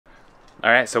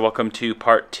Alright, so welcome to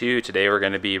part 2. Today we're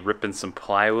going to be ripping some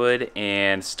plywood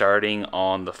and starting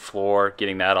on the floor,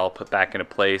 getting that all put back into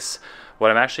place. What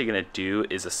I'm actually going to do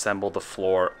is assemble the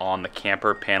floor on the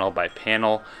camper panel by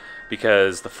panel,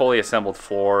 because the fully assembled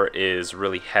floor is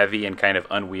really heavy and kind of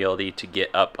unwieldy to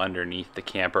get up underneath the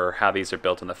camper. How these are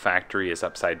built in the factory is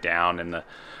upside down, and the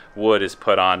wood is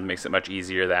put on, makes it much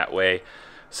easier that way.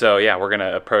 So yeah, we're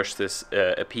gonna approach this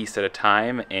a piece at a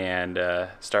time and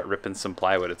start ripping some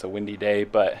plywood. It's a windy day,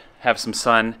 but have some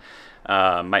sun.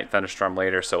 Might thunderstorm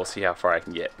later, so we'll see how far I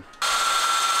can get.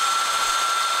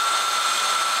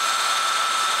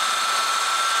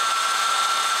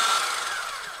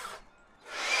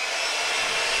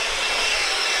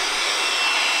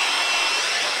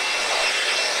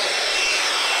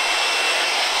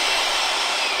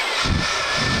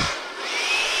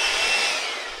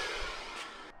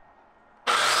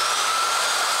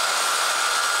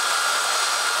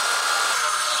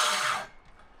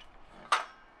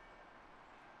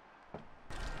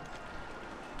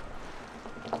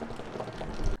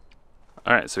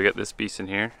 Alright, so we got this piece in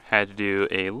here. Had to do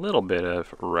a little bit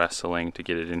of wrestling to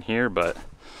get it in here, but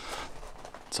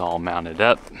it's all mounted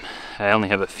up. I only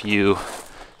have a few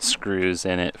screws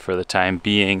in it for the time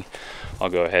being. I'll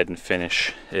go ahead and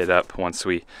finish it up once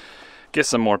we get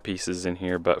some more pieces in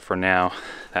here, but for now,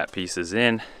 that piece is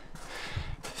in.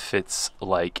 Fits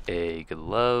like a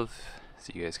glove,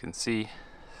 as you guys can see.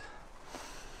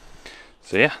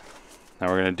 So yeah, now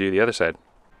we're gonna do the other side.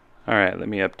 Alright, let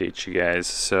me update you guys.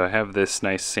 So I have this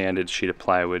nice sanded sheet of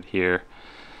plywood here,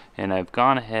 and I've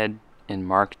gone ahead and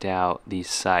marked out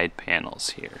these side panels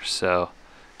here. So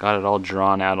got it all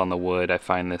drawn out on the wood. I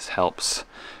find this helps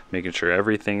making sure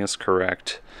everything is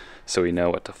correct so we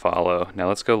know what to follow. Now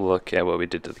let's go look at what we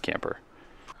did to the camper.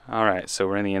 Alright, so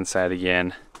we're in the inside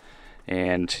again,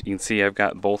 and you can see I've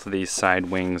got both of these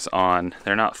side wings on.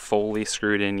 They're not fully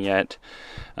screwed in yet.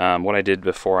 What I did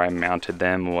before I mounted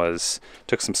them was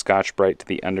took some Scotch-Brite to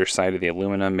the underside of the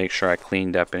aluminum, make sure I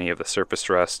cleaned up any of the surface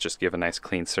rust, just give a nice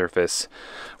clean surface.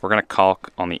 We're going to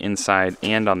caulk on the inside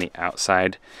and on the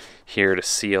outside here to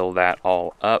seal that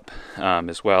all up,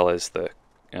 as well as the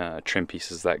trim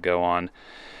pieces that go on.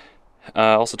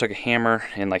 Also took a hammer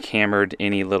and hammered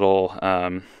any little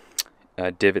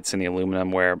divots in the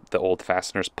aluminum where the old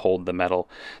fasteners pulled the metal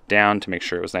down to make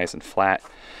sure it was nice and flat.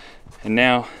 And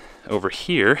now over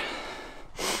here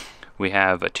we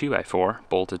have a 2x4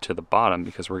 bolted to the bottom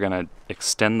because we're going to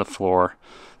extend the floor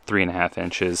 3.5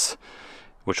 inches,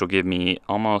 which will give me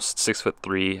almost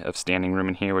 6'3" of standing room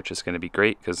in here, which is going to be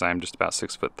great because I'm just about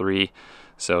 6'3",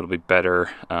 so it'll be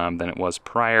better than it was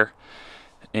prior.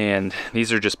 And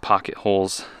these are just pocket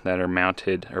holes that are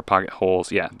mounted, or pocket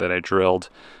holes, yeah, that I drilled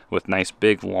with nice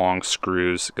big long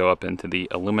screws go up into the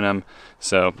aluminum.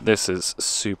 So this is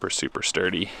super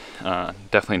sturdy,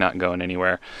 definitely not going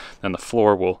anywhere. Then the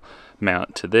floor will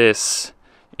mount to this,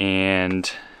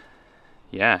 and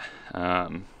yeah,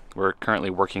 we're currently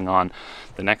working on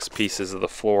the next pieces of the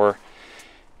floor,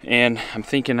 and I'm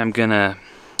thinking I'm gonna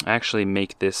actually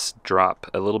make this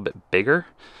drop a little bit bigger.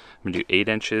 I'm gonna do 8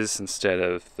 inches instead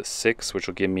of the 6, which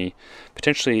will give me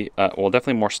potentially, well,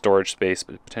 definitely more storage space,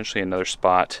 but potentially another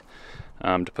spot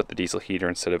to put the diesel heater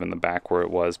instead of in the back where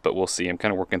it was. But we'll see. I'm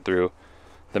kind of working through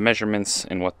the measurements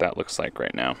and what that looks like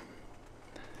right now.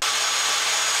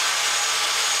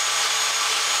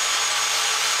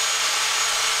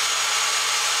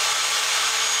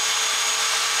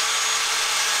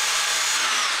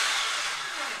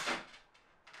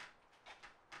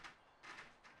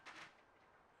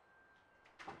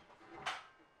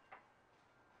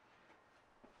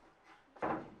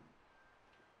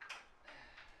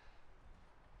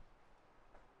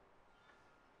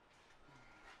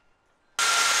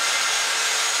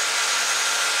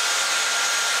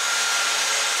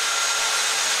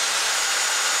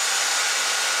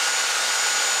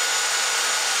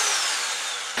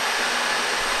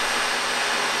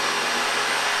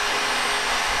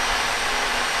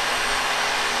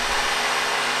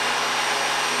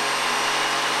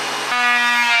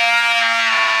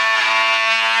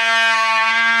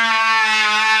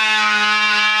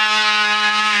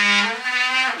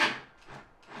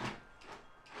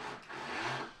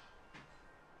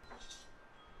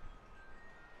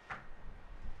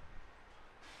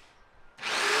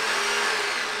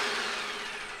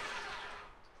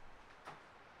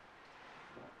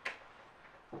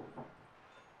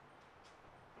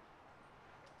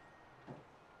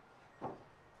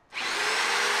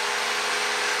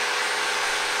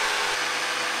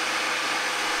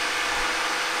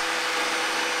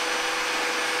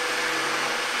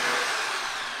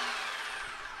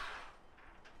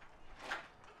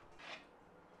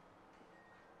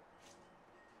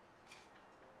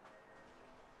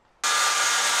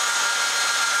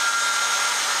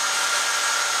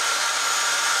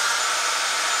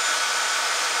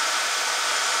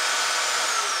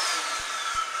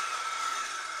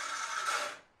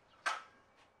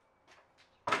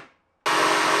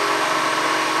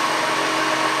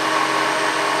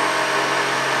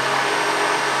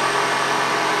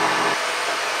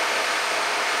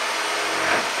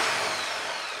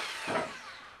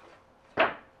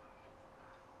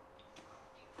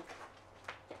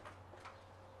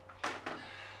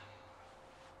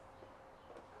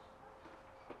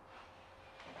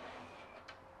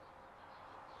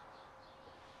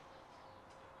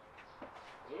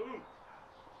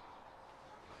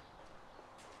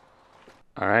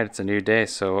 Alright, it's a new day,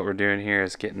 so what we're doing here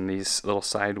is getting these little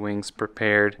side wings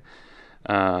prepared.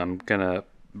 Gonna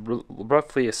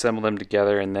roughly assemble them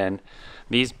together, and then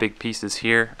these big pieces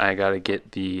here, I gotta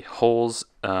get the holes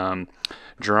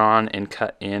drawn and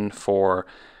cut in for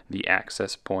the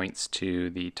access points to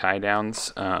the tie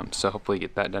downs. So hopefully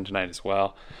get that done tonight as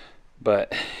well.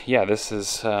 But yeah, this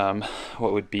is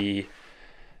what would be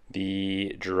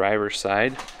the driver's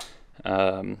side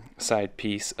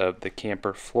piece of the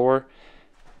camper floor.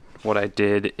 What I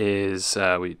did is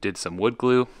we did some wood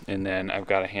glue, and then I've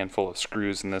got a handful of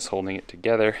screws in this holding it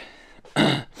together.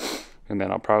 And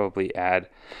then I'll probably add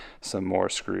some more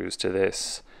screws to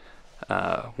this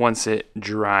once it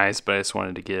dries, but I just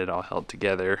wanted to get it all held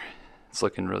together. It's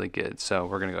looking really good, so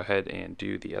we're gonna go ahead and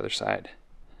do the other side.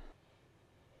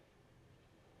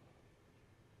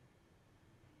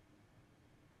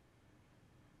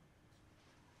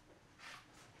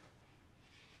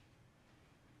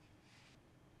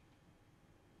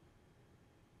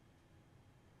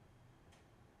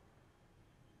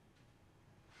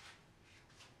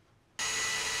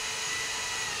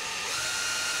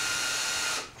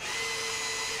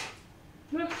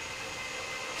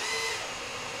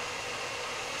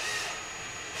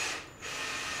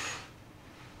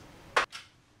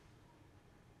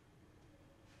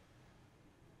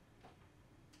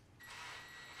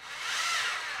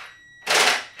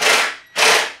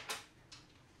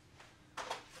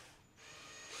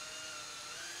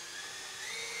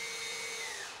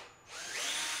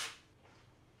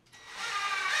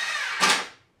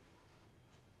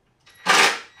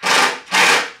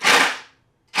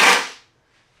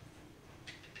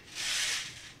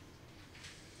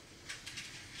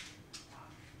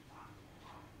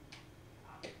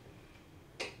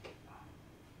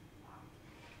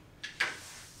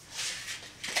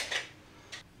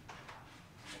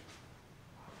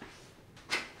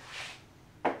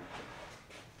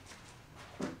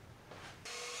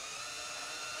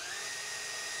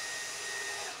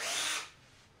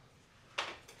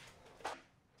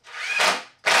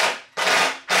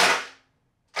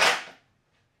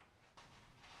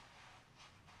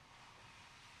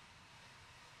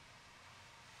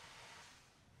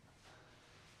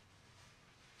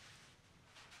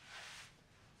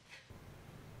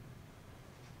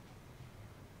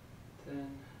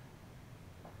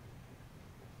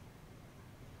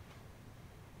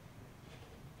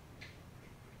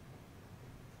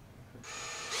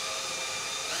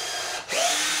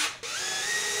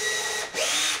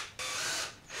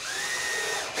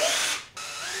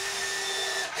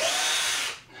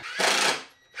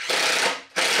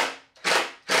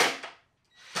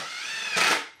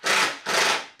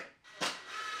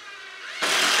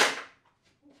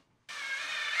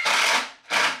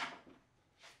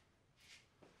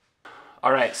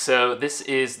 Alright, so this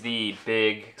is the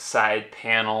big side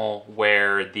panel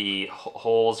where the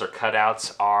holes or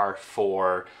cutouts are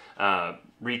for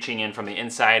reaching in from the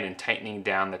inside and tightening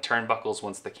down the turnbuckles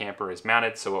once the camper is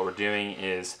mounted. So what we're doing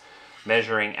is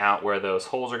measuring out where those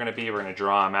holes are going to be. We're going to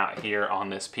draw them out here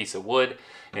on this piece of wood,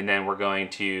 and then we're going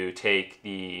to take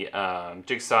the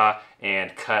jigsaw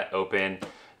and cut open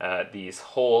these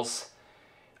holes.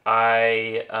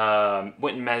 I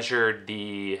went and measured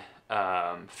the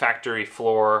factory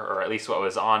floor, or at least what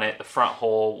was on it. The front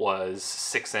hole was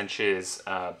 6 inches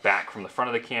back from the front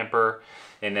of the camper,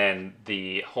 and then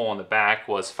the hole in the back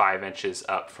was 5 inches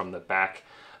up from the back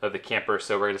of the camper.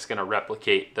 So we're just going to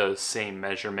replicate those same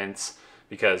measurements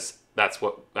because that's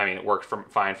what, I mean, it worked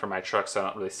fine for my truck, so I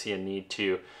don't really see a need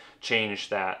to change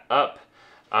that up.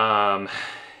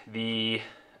 The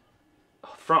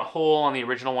front hole on the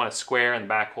original one is square and the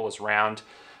back hole is round,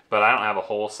 but I don't have a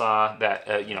hole saw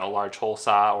that, you know, a large hole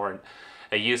saw or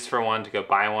a use for one to go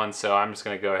buy one. So I'm just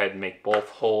going to go ahead and make both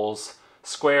holes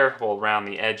square. We'll round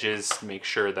the edges to make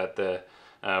sure that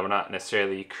we're not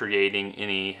necessarily creating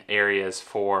any areas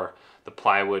for the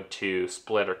plywood to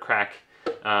split or crack.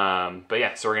 But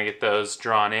yeah, so we're going to get those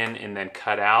drawn in and then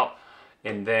cut out.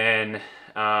 And then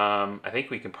I think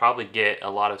we can probably get a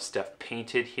lot of stuff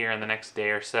painted here in the next day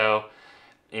or so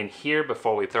in here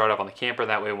before we throw it up on the camper.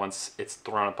 That way once it's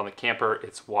thrown up on the camper,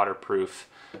 it's waterproof,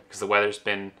 because the weather's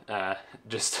been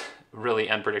just really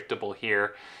unpredictable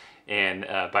here and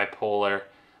bipolar.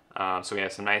 So we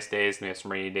have some nice days and we have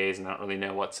some rainy days, and I don't really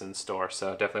know what's in store.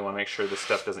 So definitely want to make sure this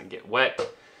stuff doesn't get wet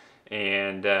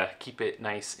and keep it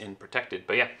nice and protected.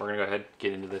 But yeah, we're gonna go ahead and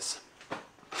get into this.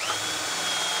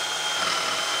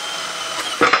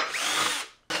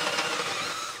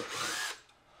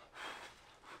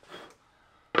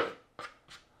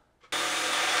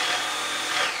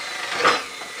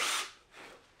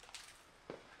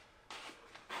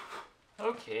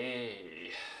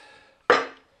 Okay.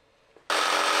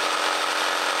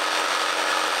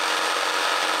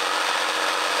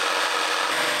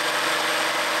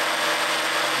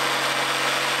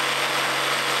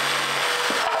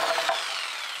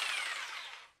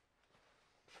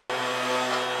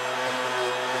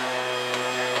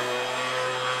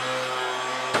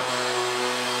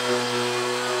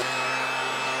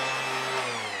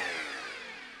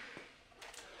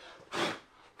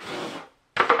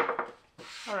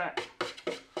 All right.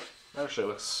 That actually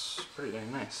looks pretty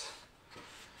dang nice.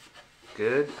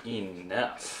 Good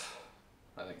enough.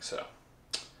 I think so.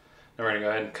 Then we're gonna go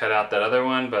ahead and cut out that other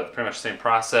one, but pretty much the same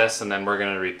process, and then we're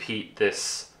gonna repeat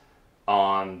this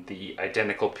on the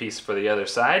identical piece for the other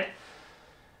side.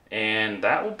 And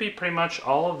that will be pretty much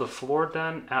all of the floor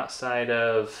done outside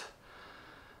of,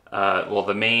 well,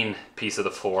 the main piece of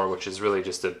the floor, which is really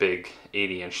just a big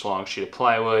 80-inch long sheet of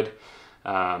plywood,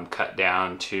 cut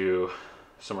down to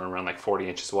somewhere around like 40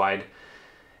 inches wide.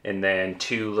 And then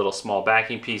 2 little small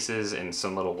backing pieces and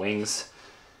some little wings.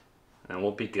 And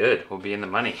we'll be good. We'll be in the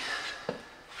money.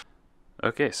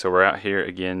 Okay, so we're out here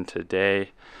again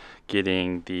today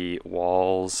getting the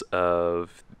walls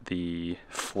of the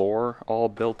floor all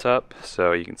built up.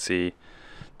 So you can see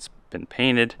it's been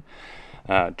painted.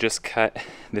 Just cut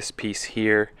this piece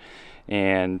here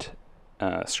and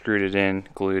screwed it in,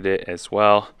 glued it as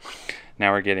well.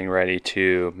 Now we're getting ready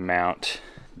to mount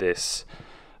this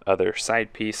other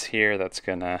side piece here that's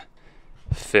gonna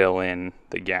fill in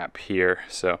the gap here.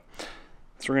 So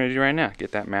that's what we're gonna do right now,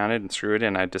 get that mounted and screw it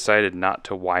in. I decided not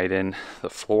to widen the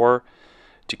floor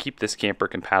to keep this camper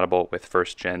compatible with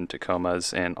first gen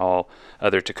Tacomas and all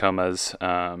other Tacomas.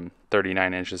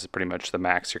 39 inches is pretty much the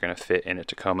max you're gonna fit in a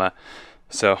Tacoma.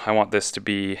 So I want this to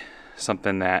be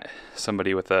something that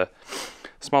somebody with a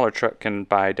smaller truck can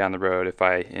buy down the road if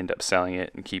I end up selling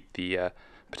it, and keep the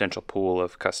potential pool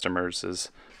of customers as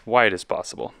wide as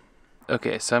possible.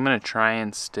 Okay, so I'm going to try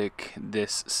and stick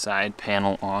this side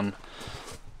panel on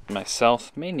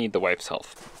myself. May need the wife's help,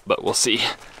 but we'll see.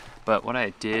 But what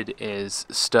I did is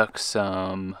stuck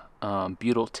some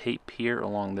butyl tape here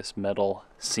along this metal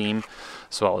seam,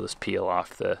 so I'll just peel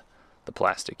off the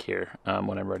plastic here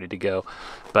when I'm ready to go.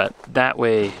 But that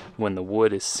way, when the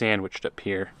wood is sandwiched up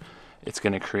here, it's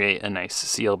going to create a nice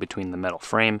seal between the metal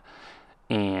frame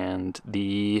and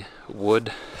the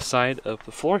wood side of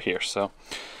the floor here. So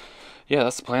yeah,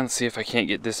 that's the plan. Let's see if I can't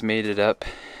get this mated up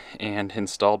and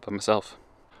installed by myself.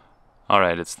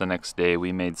 Alright, it's the next day.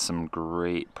 We made some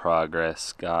great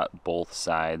progress. Got both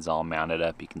sides all mounted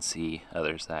up. You can see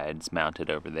other sides mounted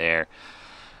over there.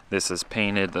 This is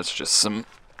painted. That's just some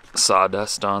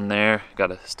sawdust on there.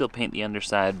 Gotta still paint the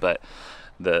underside, but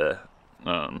the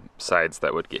sides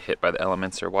that would get hit by the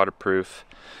elements are waterproof.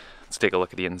 Let's take a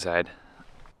look at the inside.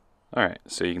 Alright,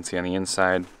 so you can see on the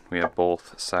inside we have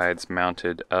both sides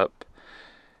mounted up.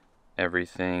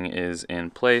 Everything is in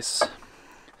place.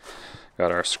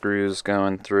 Got our screws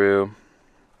going through.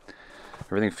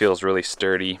 Everything feels really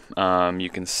sturdy. You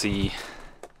can see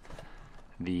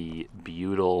the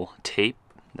butyl tape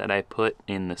that I put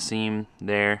in the seam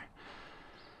there.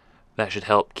 That should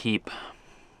help keep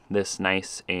this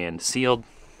nice and sealed.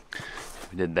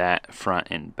 We did that front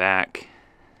and back.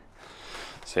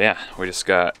 So yeah, we just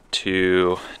got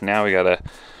to, now we gotta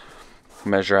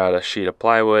measure out a sheet of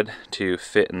plywood to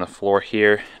fit in the floor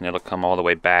here, and it'll come all the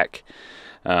way back.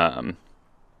 And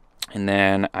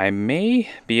then I may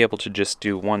be able to just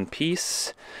do one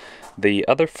piece. The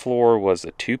other floor was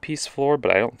a 2-piece floor,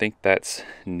 but I don't think that's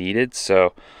needed.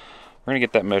 So we're gonna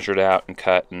get that measured out and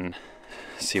cut and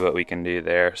see what we can do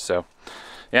there. So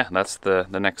yeah, that's the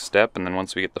next step. And then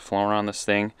once we get the floor on this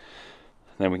thing,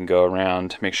 then we can go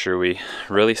around, make sure we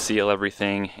really seal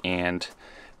everything and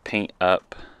paint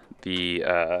up the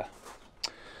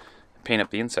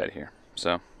inside here.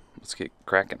 So let's get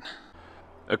cracking.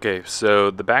 Okay,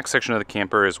 so the back section of the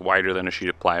camper is wider than a sheet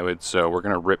of plywood, so we're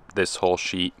gonna rip this whole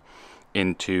sheet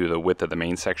into the width of the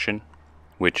main section,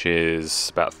 which is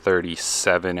about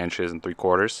 37 inches and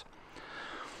 3/4.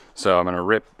 So I'm gonna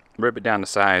rip it down to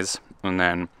size, and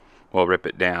then we'll rip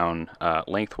it down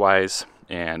lengthwise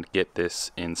and get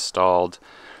this installed.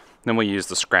 Then we'll use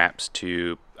the scraps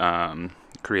to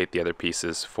create the other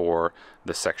pieces for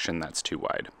the section that's too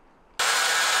wide.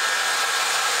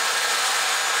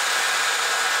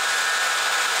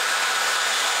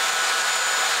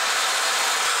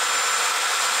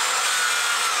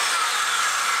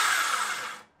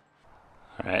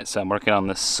 Alright, so I'm working on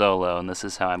this solo, and this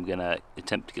is how I'm gonna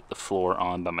attempt to get the floor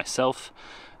on by myself.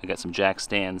 I got some jack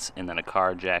stands and then a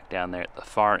car jack down there at the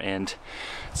far end.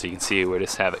 So you can see we'll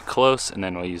just have it close, and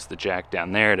then we'll use the jack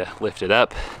down there to lift it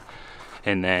up.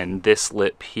 And then this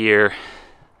lip here,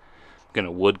 I'm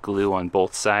gonna wood glue on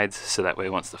both sides, so that way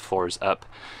once the floor is up,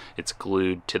 it's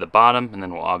glued to the bottom, and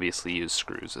then we'll obviously use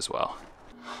screws as well.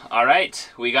 All right,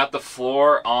 we got the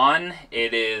floor on.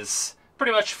 It is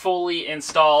pretty much fully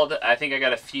installed. I think I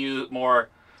got a few more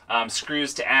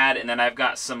screws to add, and then I've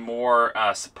got some more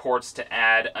supports to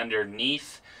add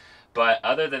underneath. But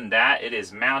other than that, it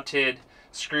is mounted,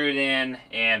 screwed in,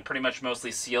 and pretty much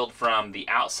mostly sealed from the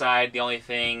outside. The only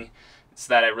thing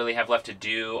that I really have left to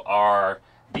do are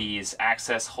these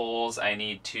access holes. I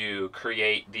need to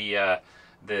create the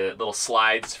little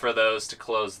slides for those to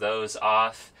close those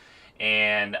off.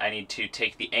 And I need to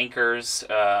take the anchors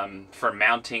for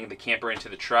mounting the camper into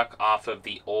the truck off of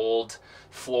the old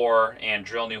floor and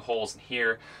drill new holes in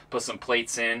here, put some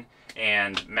plates in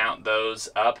and mount those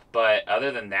up. But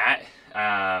other than that,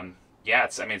 yeah,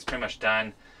 it's pretty much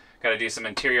done. Got to do some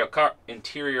interior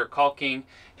caulking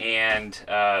and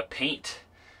paint,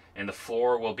 and the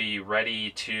floor will be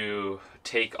ready to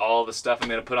take all the stuff I'm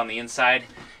going to put on the inside.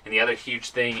 And the other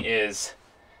huge thing is,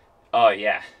 oh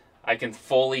yeah, I can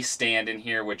fully stand in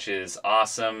here, which is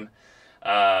awesome.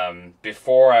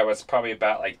 Before I was probably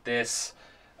about like this.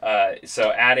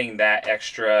 So adding that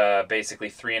extra basically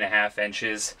 3.5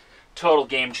 inches, total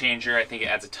game changer. I think it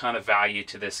adds a ton of value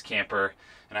to this camper,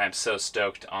 and I'm so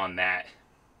stoked on that.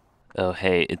 Oh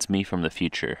hey, it's me from the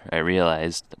future. I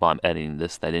realized while I'm editing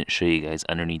this that I didn't show you guys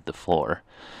underneath the floor.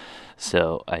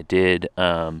 So I did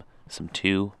some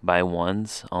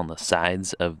 2x1s on the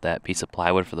sides of that piece of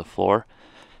plywood for the floor.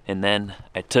 And then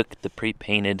I took the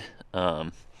pre-painted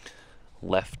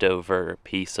leftover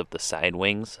piece of the side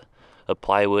wings of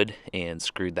plywood and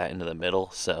screwed that into the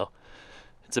middle. So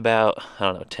it's about, I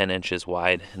don't know, 10 inches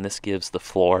wide. And this gives the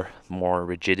floor more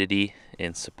rigidity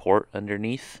and support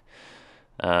underneath.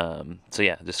 So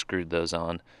yeah, just screwed those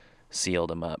on, sealed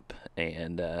them up,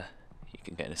 and you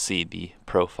can kind of see the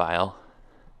profile.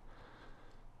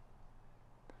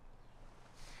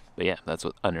 But yeah, that's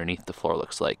what underneath the floor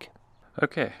looks like.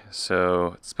 Okay,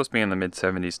 so it's supposed to be in the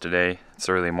mid-70s today. It's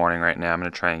early morning right now. I'm going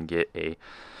to try and get a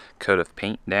coat of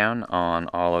paint down on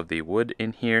all of the wood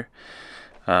in here.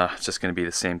 It's just going to be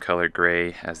the same color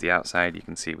gray as the outside. You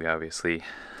can see we obviously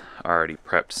already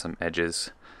prepped some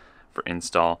edges for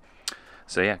install.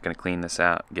 So yeah, going to clean this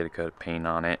out, get a coat of paint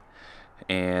on it.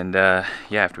 And yeah,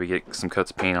 after we get some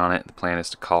coats of paint on it, the plan is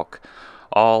to caulk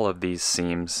all of these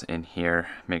seams in here,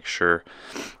 make sure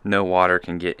no water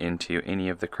can get into any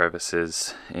of the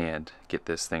crevices, and get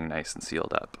this thing nice and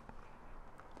sealed up.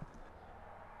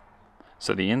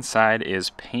 So the inside is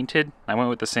painted. I went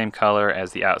with the same color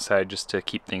as the outside just to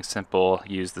keep things simple,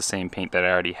 use the same paint that I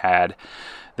already had.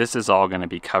 This is all going to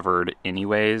be covered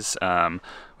anyways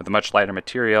with a much lighter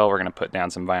material. We're going to put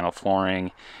down some vinyl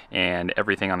flooring, and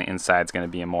everything on the inside is going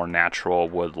to be a more natural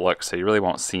wood look, so you really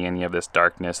won't see any of this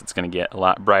darkness. It's going to get a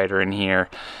lot brighter in here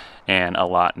and a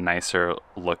lot nicer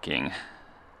looking.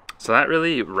 So that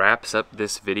really wraps up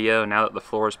this video. Now that the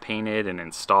floor is painted and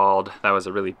installed, that was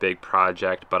a really big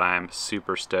project, but I'm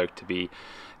super stoked to be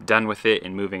done with it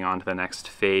and moving on to the next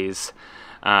phase.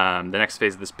 The next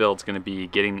phase of this build is going to be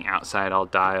getting the outside all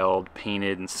dialed,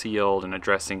 painted, and sealed, and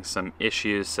addressing some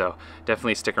issues, so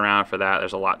definitely stick around for that.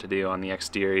 There's a lot to do on the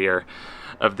exterior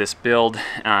of this build,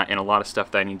 and a lot of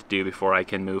stuff that I need to do before I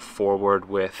can move forward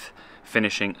with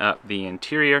finishing up the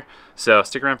interior. So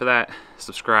stick around for that.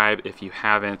 Subscribe if you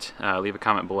haven't. Leave a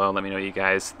comment below. Let me know what you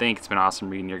guys think. It's been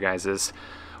awesome reading your guys'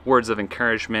 words of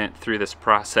encouragement through this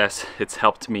process. It's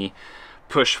helped me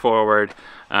push forward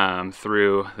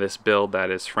through this build that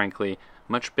is frankly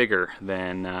much bigger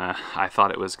than I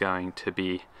thought it was going to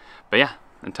be. But yeah,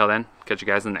 until then, catch you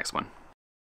guys in the next one.